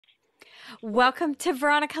Welcome to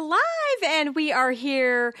Veronica Live, and we are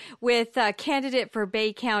here with candidate for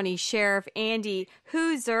Bay County Sheriff Andy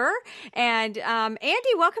Husar. And Andy,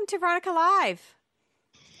 welcome to Veronica Live.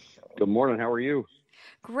 Good morning. How are you?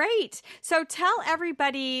 Great. So tell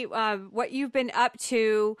everybody what you've been up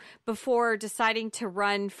to before deciding to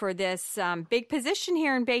run for this big position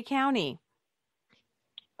here in Bay County.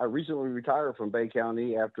 I recently retired from Bay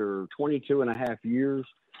County after 22 and a half years.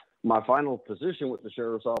 My final position with the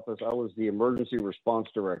Sheriff's Office, I was the Emergency Response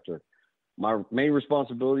Director. My main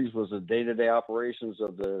responsibilities was the day-to-day operations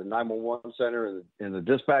of the 911 center and the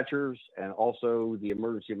dispatchers, and also the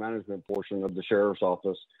emergency management portion of the Sheriff's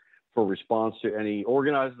Office for response to any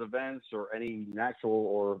organized events or any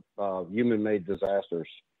natural or human-made disasters.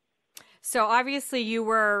 So obviously you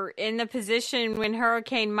were in the position when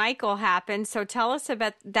Hurricane Michael happened. So tell us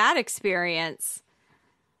about that experience.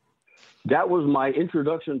 That was my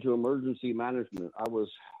introduction to emergency management. I was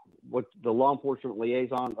the law enforcement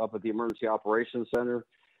liaison up at the Emergency Operations Center.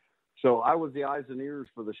 So I was the eyes and ears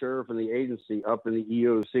for the sheriff and the agency up in the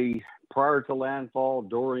EOC prior to landfall,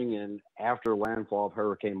 during, and after landfall of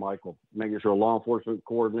Hurricane Michael, making sure law enforcement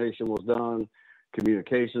coordination was done,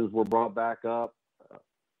 communications were brought back up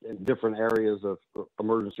in different areas of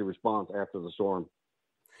emergency response after the storm.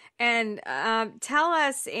 And tell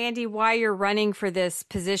us, Andy, why you're running for this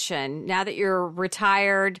position now that you're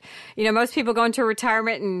retired. You know, most people go into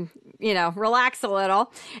retirement and, relax a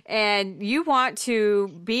little. And you want to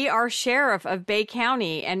be our sheriff of Bay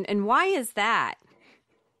County. And why is that?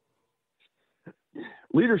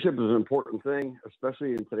 Leadership is an important thing,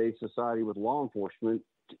 especially in today's society with law enforcement.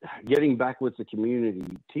 Getting back with the community,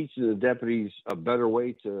 teaching the deputies a better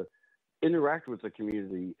way to interact with the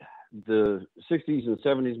community. The 60s and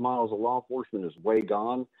 70s models of law enforcement is way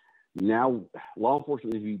gone. Now, law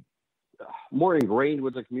enforcement is more ingrained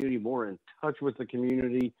with the community, more in touch with the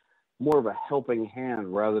community, more of a helping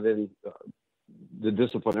hand rather than the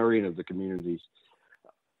disciplinarian of the communities.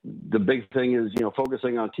 The big thing is,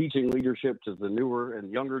 focusing on teaching leadership to the newer and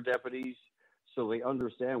younger deputies so they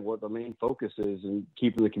understand what the main focus is in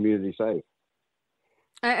keeping the community safe.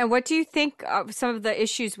 And what do you think some of the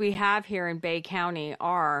issues we have here in Bay County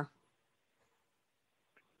are?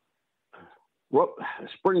 Well,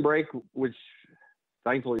 spring break, which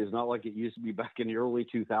thankfully is not like it used to be back in the early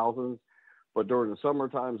 2000s, but during the summer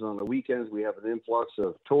times on the weekends, we have an influx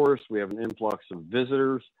of tourists. We have an influx of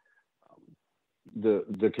visitors.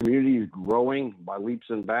 The community is growing by leaps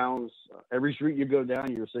and bounds. Every street you go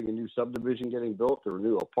down, you're seeing a new subdivision getting built or a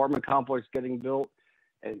new apartment complex getting built,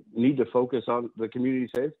 and need to focus on the community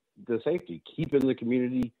safety, keeping the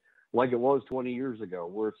community like it was 20 years ago,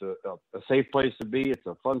 where it's a safe place to be. It's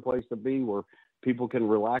a fun place to be where people can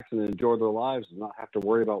relax and enjoy their lives and not have to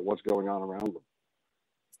worry about what's going on around them.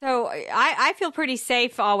 So I feel pretty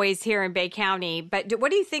safe always here in Bay County, but what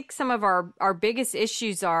do you think some of our biggest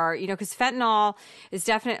issues are? Because fentanyl is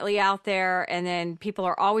definitely out there, and then people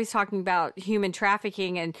are always talking about human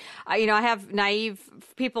trafficking. And, I have naive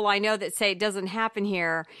people I know that say it doesn't happen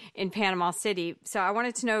here in Panama City. So I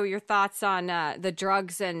wanted to know your thoughts on the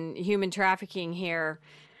drugs and human trafficking here.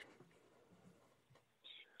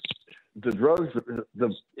 The drugs,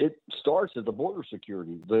 it starts at the border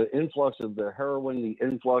security. The influx of the heroin, the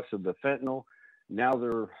influx of the fentanyl. Now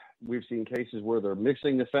we've seen cases where they're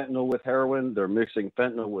mixing the fentanyl with heroin. They're mixing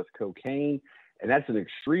fentanyl with cocaine. And that's an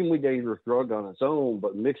extremely dangerous drug on its own,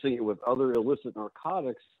 but mixing it with other illicit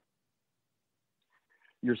narcotics,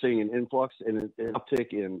 you're seeing an influx and an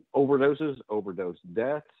uptick in overdoses, overdose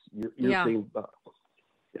deaths. You're seeing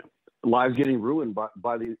lives getting ruined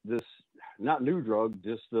by this not new drug,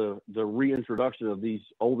 just the reintroduction of these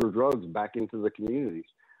older drugs back into the communities.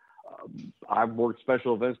 I've worked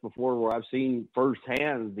special events before where I've seen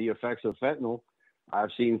firsthand the effects of fentanyl. I've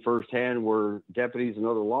seen firsthand where deputies and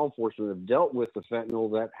other law enforcement have dealt with the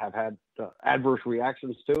fentanyl that have had adverse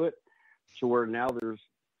reactions to it, to where now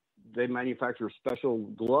they manufacture special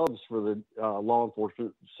gloves for the law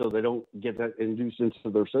enforcement so they don't get that induced into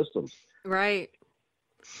their systems. Right.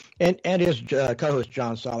 And his co-host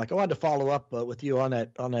John Solak, I wanted to follow up with you on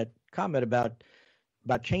that comment about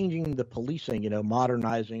changing the policing,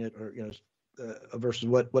 modernizing it, or versus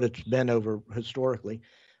what it's been over historically.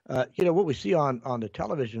 What we see on the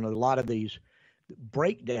television, a lot of these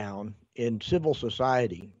breakdown in civil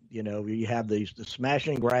society. You have the smash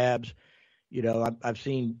and grabs. I've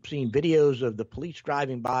seen videos of the police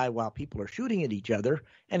driving by while people are shooting at each other,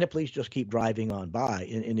 and the police just keep driving on by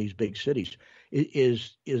in these big cities.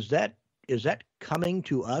 Is that coming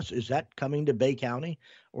to us? Is that coming to Bay County,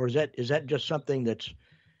 or is that just something that's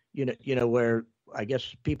where I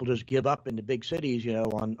guess people just give up in the big cities,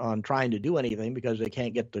 on trying to do anything because they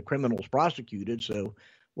can't get the criminals prosecuted. So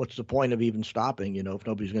what's the point of even stopping, if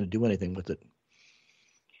nobody's going to do anything with it?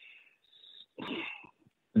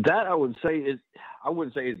 That I wouldn't say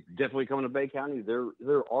it's definitely coming to Bay County.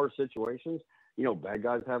 There are situations, bad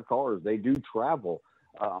guys have cars. They do travel.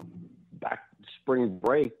 Back spring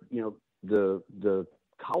break, the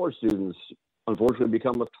college students unfortunately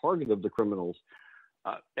become a target of the criminals.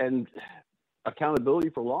 And accountability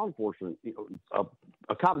for law enforcement,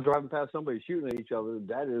 a cop driving past somebody shooting at each other,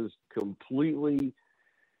 that is completely,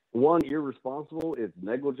 irresponsible. It's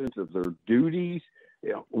negligence of their duties.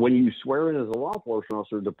 When you swear in as a law enforcement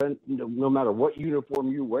officer, no matter what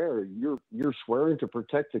uniform you wear, you're swearing to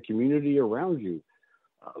protect the community around you.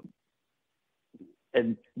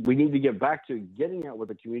 And we need to get back to getting out with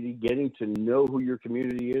the community, getting to know who your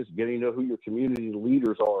community is, getting to know who your community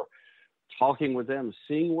leaders are, talking with them,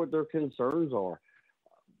 seeing what their concerns are.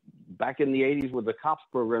 Back in the 80s when the COPS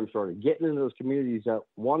program started, getting into those communities that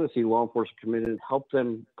want to see law enforcement come in and help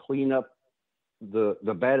them clean up the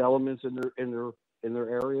bad elements in their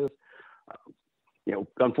areas.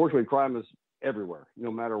 Unfortunately, crime is everywhere, no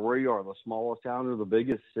matter where you are, the smallest town or the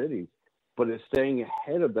biggest city. But it's staying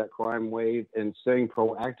ahead of that crime wave and staying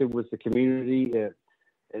proactive with the community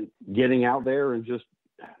and getting out there and just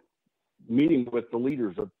meeting with the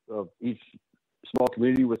leaders of each small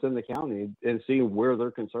community within the county and seeing where their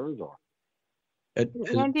concerns are.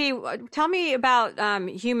 Andy, tell me about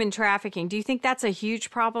human trafficking. Do you think that's a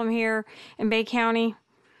huge problem here in Bay County?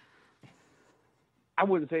 I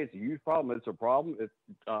wouldn't say it's a huge problem. It's a problem.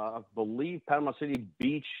 I believe Panama City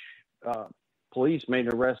Beach police made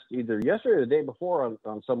an arrest either yesterday or the day before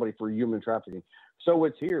on somebody for human trafficking. So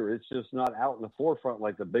it's here. It's just not out in the forefront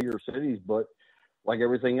like the bigger cities, but like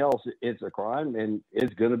everything else, it's a crime and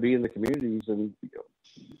it's going to be in the communities. And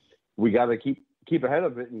we got to keep ahead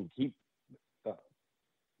of it and keep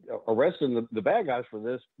arresting the bad guys for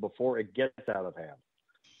this before it gets out of hand.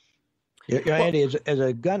 Yeah, Andy, as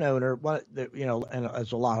a gun owner, and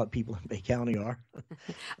as a lot of people in Bay County are.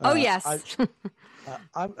 Oh yes.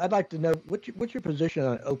 I'd like to know what's your position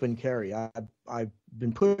on open carry. I've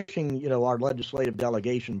been pushing, our legislative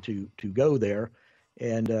delegation to go there,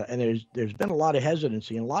 and there's been a lot of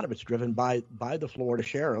hesitancy, and a lot of it's driven by the Florida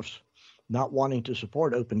sheriffs not wanting to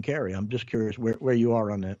support open carry. I'm just curious where you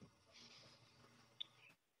are on that.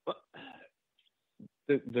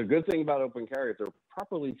 The good thing about open carry, if they're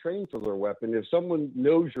properly trained for their weapon, if someone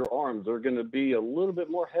knows you're armed, they're going to be a little bit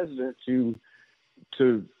more hesitant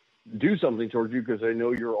to do something towards you because they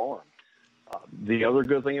know you're armed. The other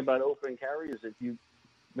good thing about open carry is if you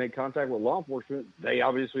make contact with law enforcement, they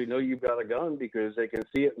obviously know you've got a gun because they can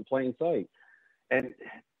see it in plain sight. And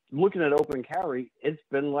looking at open carry, it's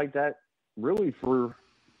been like that really for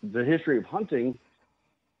the history of hunting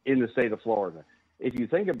in the state of Florida. If you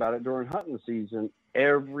think about it, during hunting season,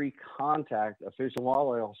 every contact a Fish and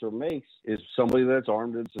Wildlife officer makes is somebody that's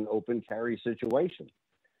armed. It's an open carry situation.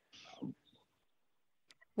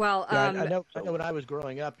 Well, I know when I was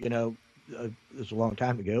growing up, this was a long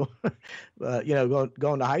time ago,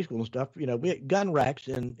 going to high school and stuff, we had gun racks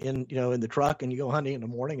in the truck, and you go hunting in the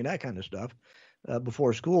morning and that kind of stuff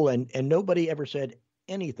before school. And nobody ever said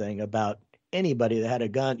anything about anybody that had a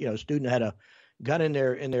gun, a student that had a gun in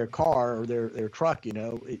their car or their truck,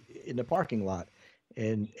 in the parking lot.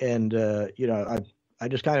 And I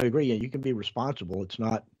just kind of agree. You can be responsible. It's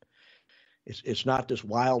not this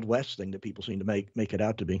Wild West thing that people seem to make it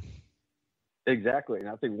out to be. Exactly. And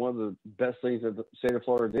I think one of the best things that the state of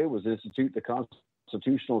Florida did was institute the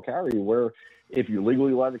constitutional carry, where if you're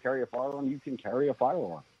legally allowed to carry a firearm, you can carry a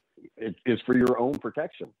firearm. It's for your own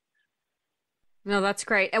protection. No, that's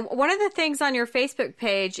great. And one of the things on your Facebook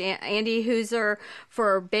page, Andy Husar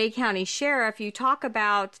for Bay County Sheriff, you talk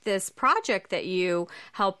about this project that you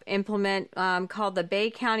help implement called the Bay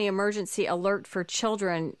County Emergency Alert for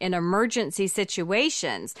Children in Emergency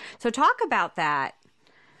Situations. So talk about that.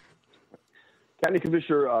 County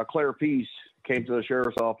Commissioner Claire Peace came to the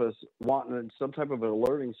sheriff's office wanting some type of an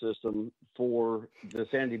alerting system for the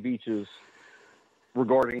sandy beaches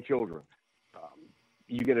regarding children.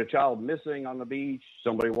 You get a child missing on the beach,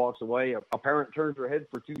 somebody walks away, a parent turns their head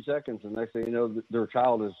for 2 seconds, and next thing you know, their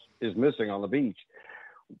child is missing on the beach.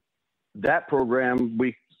 That program,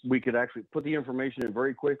 we could actually put the information in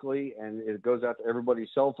very quickly, and it goes out to everybody's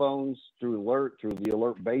cell phones through the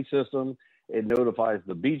alert base system. It notifies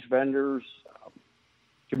the beach vendors.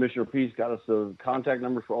 Commissioner Peace got us the contact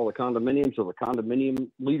numbers for all the condominiums, so the condominium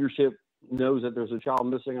leadership knows that there's a child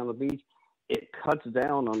missing on the beach. It cuts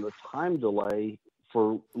down on the time delay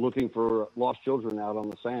for looking for lost children out on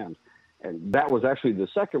the sand. And that was actually the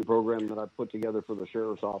second program that I put together for the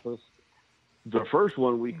sheriff's office. The first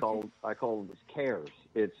one I called CARES.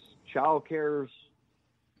 It's Child Cares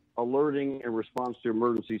Alerting and Response to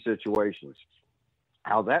Emergency Situations.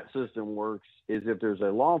 How that system works is if there's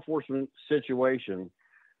a law enforcement situation,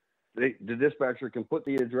 the dispatcher can put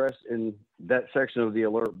the address in that section of the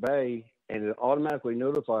alert bay, and it automatically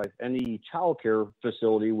notifies any child care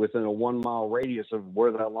facility within a 1 mile radius of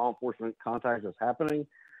where that law enforcement contact is happening.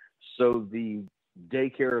 So the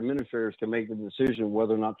daycare administrators can make the decision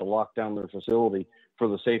whether or not to lock down their facility for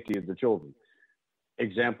the safety of the children.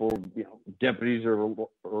 Example, deputies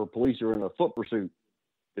or police are in a foot pursuit.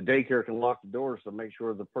 The daycare can lock the doors to make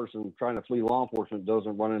sure the person trying to flee law enforcement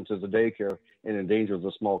doesn't run into the daycare and endanger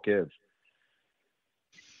the small kids.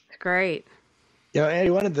 Great. Andy,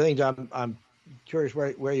 one of the things I'm curious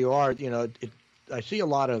where you are. I see a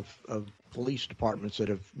lot of police departments that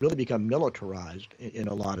have really become militarized in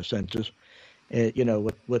a lot of senses.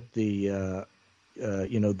 With the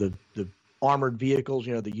the armored vehicles,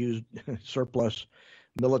 the used surplus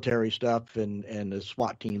military stuff and the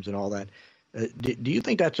SWAT teams and all that. Do you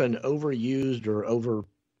think that's an overused or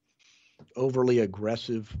overly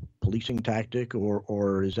aggressive policing tactic,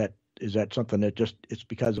 or is that something that just it's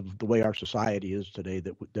because of the way our society is today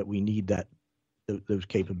that we need those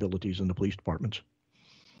capabilities in the police departments?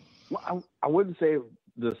 Well, I wouldn't say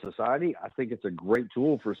the society. I think it's a great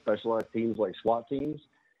tool for specialized teams like SWAT teams.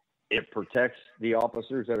 It protects the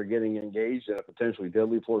officers that are getting engaged in a potentially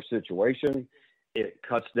deadly force situation. It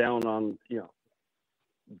cuts down on,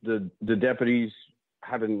 the deputies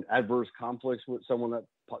having adverse conflicts with someone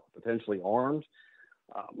that's potentially armed.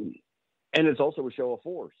 And it's also a show of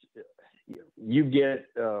force. You get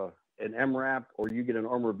an MRAP or you get an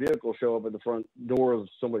armored vehicle show up at the front door of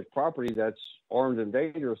somebody's property that's armed and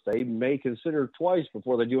dangerous, they may consider twice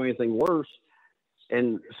before they do anything worse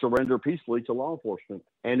and surrender peacefully to law enforcement.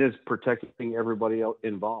 And it's protecting everybody else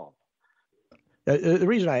involved. The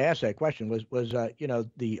reason I asked that question was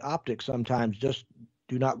the optics sometimes just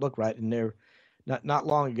do not look right. And there, not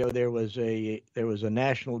long ago, there was a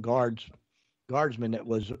National Guardsman that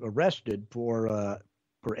was arrested for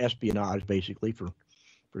espionage, basically for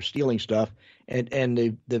stealing stuff. And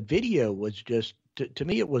the video was just, to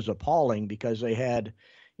me, it was appalling because they had,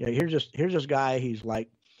 here's this guy, he's like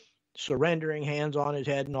surrendering, hands on his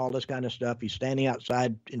head and all this kind of stuff. He's standing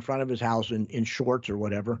outside in front of his house in shorts or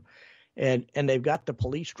whatever. And they've got the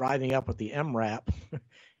police driving up with the MRAP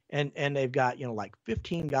and they've got, like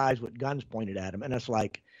 15 guys with guns pointed at him. And it's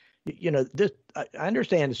like, this, I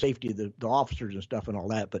understand the safety of the officers and stuff and all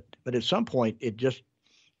that, but at some point it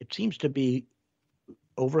seems to be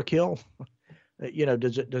overkill.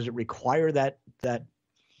 Does it require that?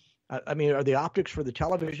 I mean, are the optics for the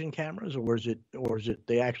television cameras, or is it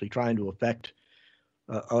they actually trying to affect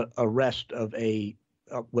arrest of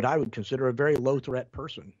what I would consider a very low threat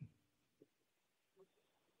person?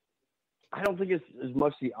 I don't think it's as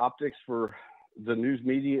much the optics for the news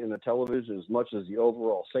media and the television as much as the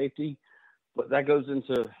overall safety. But that goes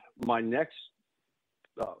into my next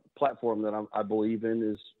platform that I believe in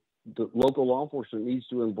is the local law enforcement needs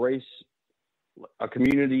to embrace a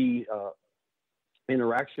community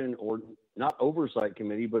interaction, or not oversight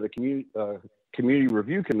committee, but a community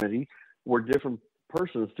review committee where different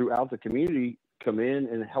persons throughout the community come in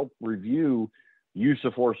and help review use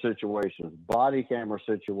of force situations, body camera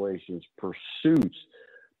situations, pursuits.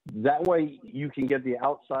 That way you can get the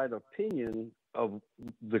outside opinion of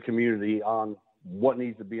the community on what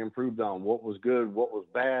needs to be improved on, what was good, what was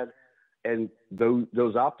bad. And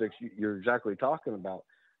those optics you're exactly talking about.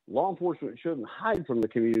 Law enforcement shouldn't hide from the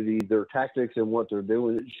community their tactics and what they're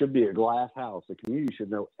doing. It should be a glass house. The community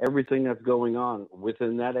should know everything that's going on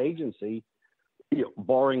within that agency,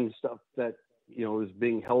 barring stuff that, is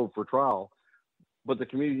being held for trial. But the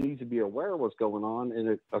community needs to be aware of what's going on,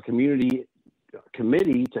 and a community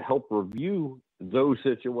committee to help review those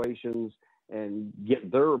situations and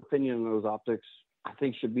get their opinion on those optics, I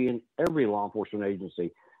think should be in every law enforcement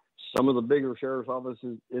agency. Some of the bigger sheriff's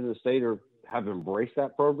offices in the state have embraced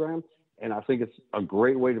that program, and I think it's a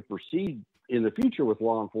great way to proceed in the future with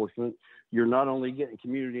law enforcement. You're not only getting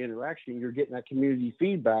community interaction, you're getting that community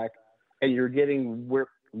feedback, and you're getting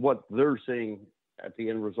what they're seeing at the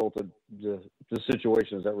end result of the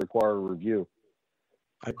situations that require a review.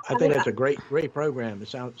 I think that's a great program. It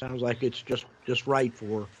sounds like it's just right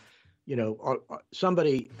for,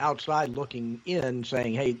 somebody outside looking in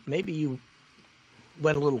saying, hey, maybe you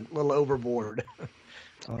went a little overboard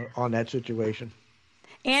on that situation.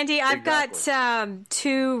 Andy, I've got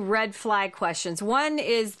two red flag questions. One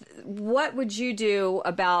is what would you do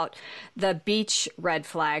about the beach red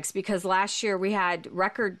flags? Because last year we had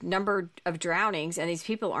record number of drownings and these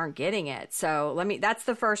people aren't getting it. So that's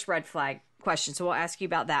the first red flag question. So we'll ask you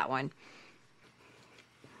about that one.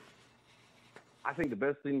 I think the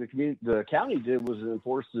best thing the county did was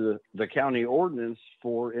enforce the county ordinance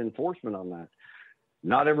for enforcement on that.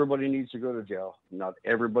 Not everybody needs to go to jail. Not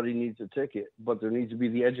everybody needs a ticket, but there needs to be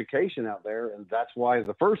the education out there. And that's why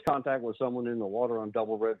the first contact with someone in the water on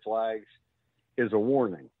double red flags is a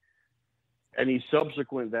warning. Any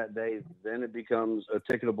subsequent that day, then it becomes a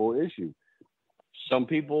ticketable issue. Some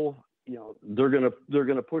people, they're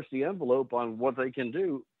gonna push the envelope on what they can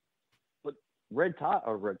do, but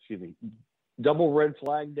double red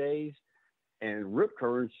flag days and rip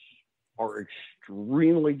currents are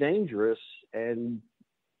extremely dangerous, and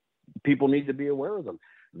people need to be aware of them.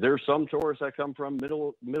 There's some tourists that come from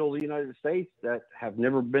middle of the United States that have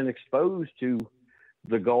never been exposed to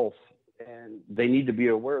the Gulf, and they need to be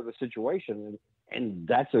aware of the situation. And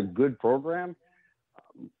that's a good program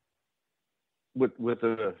with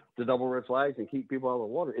the double red flags and keep people out of the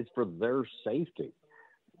water. It's for their safety.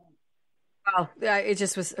 Well, it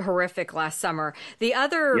just was horrific last summer. The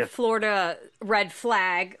other Florida red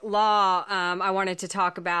flag law I wanted to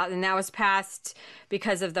talk about, and that was passed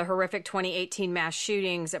because of the horrific 2018 mass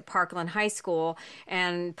shootings at Parkland High School.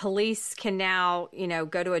 And police can now,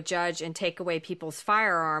 go to a judge and take away people's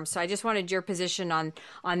firearms. So I just wanted your position on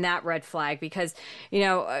that red flag because,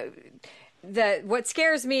 what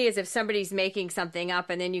scares me is if somebody's making something up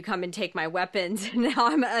and then you come and take my weapons and now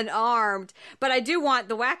I'm unarmed. But I do want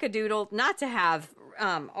the wackadoodle not to have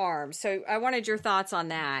arms. So I wanted your thoughts on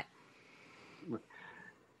that.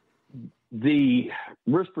 The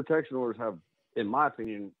risk protection orders have, in my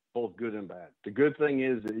opinion, both good and bad. The good thing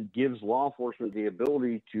is that it gives law enforcement the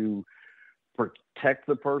ability to protect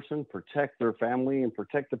the person, protect their family, and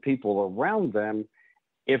protect the people around them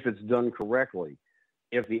if it's done correctly.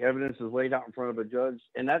 If the evidence is laid out in front of a judge,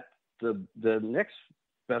 and that's the next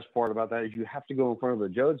best part about that is you have to go in front of a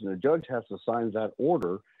judge, and the judge has to sign that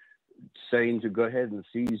order saying to go ahead and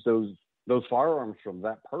seize those firearms from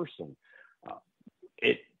that person.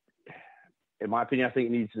 In my opinion, I think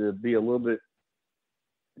it needs to be a little bit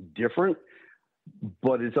different,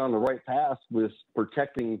 but it's on the right path with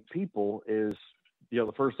protecting people. Is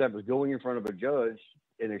the first step is going in front of a judge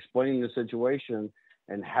and explaining the situation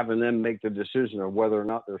and having them make the decision of whether or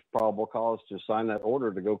not there's probable cause to sign that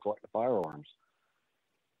order to go collect the firearms.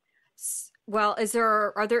 Well,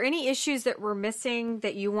 are there any issues that we're missing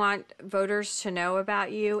that you want voters to know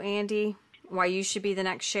about you, Andy? Why you should be the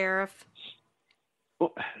next sheriff?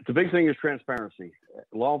 Well, the big thing is transparency.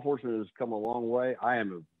 Law enforcement has come a long way. I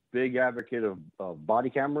am a big advocate of body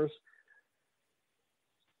cameras.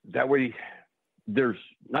 That way, there's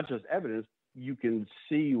not just evidence, you can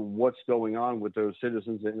see what's going on with those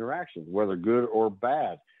citizens' interactions, whether good or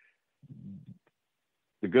bad.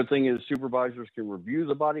 The good thing is supervisors can review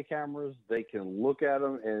the body cameras, they can look at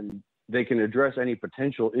them, and they can address any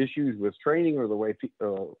potential issues with training or the way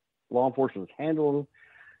law enforcement is handling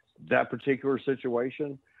that particular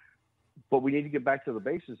situation. But we need to get back to the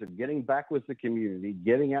basis of getting back with the community,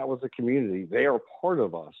 getting out with the community. They are part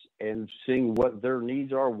of us, and seeing what their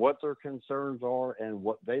needs are, what their concerns are, and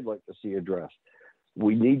what they'd like to see addressed.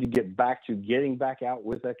 We need to get back to getting back out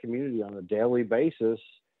with that community on a daily basis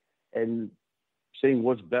and seeing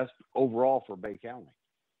what's best overall for Bay County.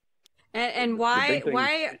 And why?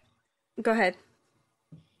 Go ahead.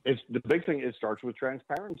 It's the big thing. It starts with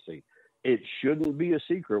transparency. It shouldn't be a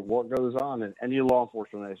secret what goes on in any law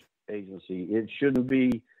enforcement agency. It shouldn't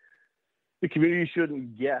be, the community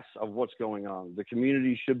shouldn't guess of what's going on. The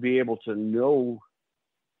community should be able to know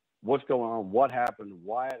what's going on, what happened,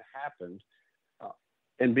 why it happened,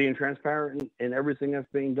 and being transparent in everything that's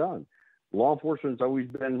being done. Law enforcement has always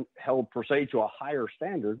been held per se to a higher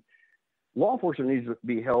standard. Law enforcement needs to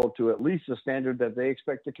be held to at least a standard that they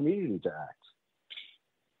expect the community to act.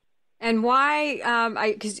 And why?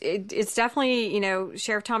 Because it's definitely,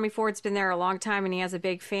 Sheriff Tommy Ford's been there a long time and he has a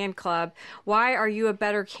big fan club. Why are you a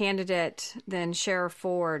better candidate than Sheriff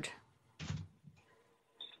Ford?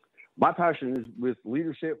 My passion is with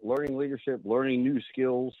leadership, learning new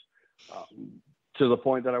skills, to the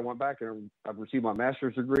point that I went back and I've received my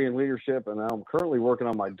master's degree in leadership, and I'm currently working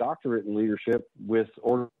on my doctorate in leadership with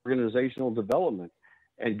organizational development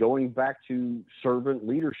and going back to servant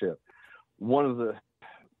leadership. One of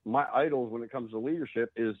my idols when it comes to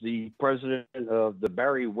leadership is the president of the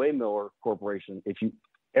Barry Waymiller Corporation. If you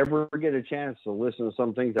ever get a chance to listen to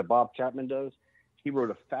some things that Bob Chapman does, he wrote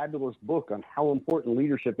a fabulous book on how important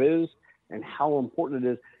leadership is and how important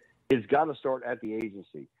it is. It's got to start at the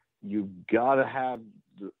agency. You've got to have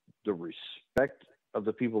the respect of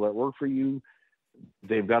the people that work for you.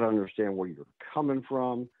 They've got to understand where you're coming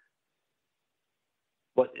from.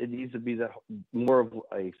 But it needs to be that more of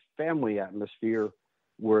a family atmosphere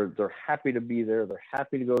where they're happy to be there. They're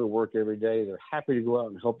happy to go to work every day. They're happy to go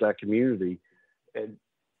out and help that community. And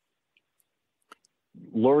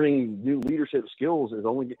learning new leadership skills is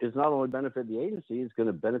not only benefit the agency, it's going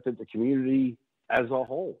to benefit the community as a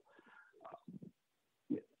whole.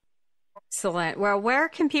 Excellent. Well, where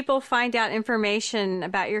can people find out information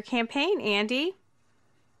about your campaign, Andy?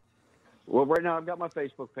 Well, right now I've got my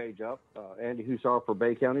Facebook page up, Andy Husar for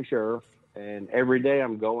Bay County Sheriff, and every day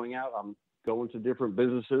I'm going out. I'm going to different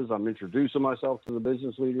businesses. I'm introducing myself to the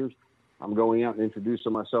business leaders. I'm going out and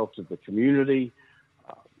introducing myself to the community.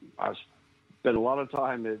 I spend a lot of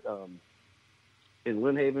time in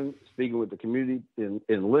Lynn Haven, speaking with the community in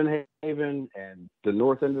Lynn Haven and the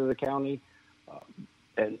north end of the county.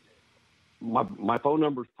 And my phone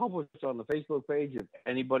number is published on the Facebook page. If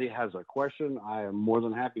anybody has a question, I am more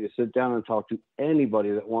than happy to sit down and talk to anybody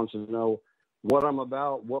that wants to know what I'm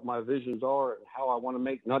about, what my visions are, and how I want to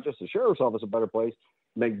make not just the sheriff's office a better place,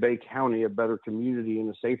 make Bay County a better community and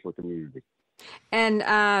a safer community.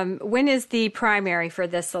 And when is the primary for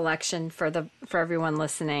this election for everyone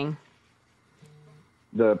listening?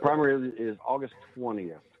 The primary is August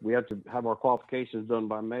 20th. We have to have our qualifications done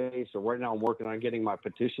by May. So right now I'm working on getting my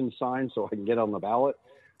petition signed so I can get on the ballot.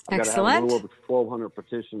 I've got to have a little over 1,200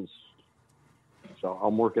 petitions. So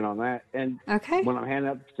I'm working on that. And when I'm handing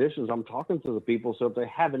out the petitions, I'm talking to the people. So if they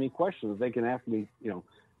have any questions, they can ask me,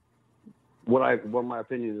 what my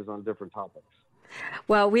opinion is on different topics.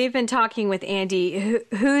 Well, we've been talking with Andy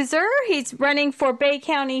Husar. He's running for Bay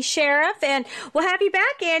County Sheriff. And we'll have you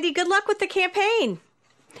back, Andy. Good luck with the campaign.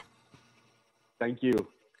 Thank you.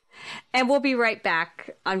 And we'll be right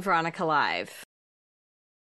back on Veronica Live.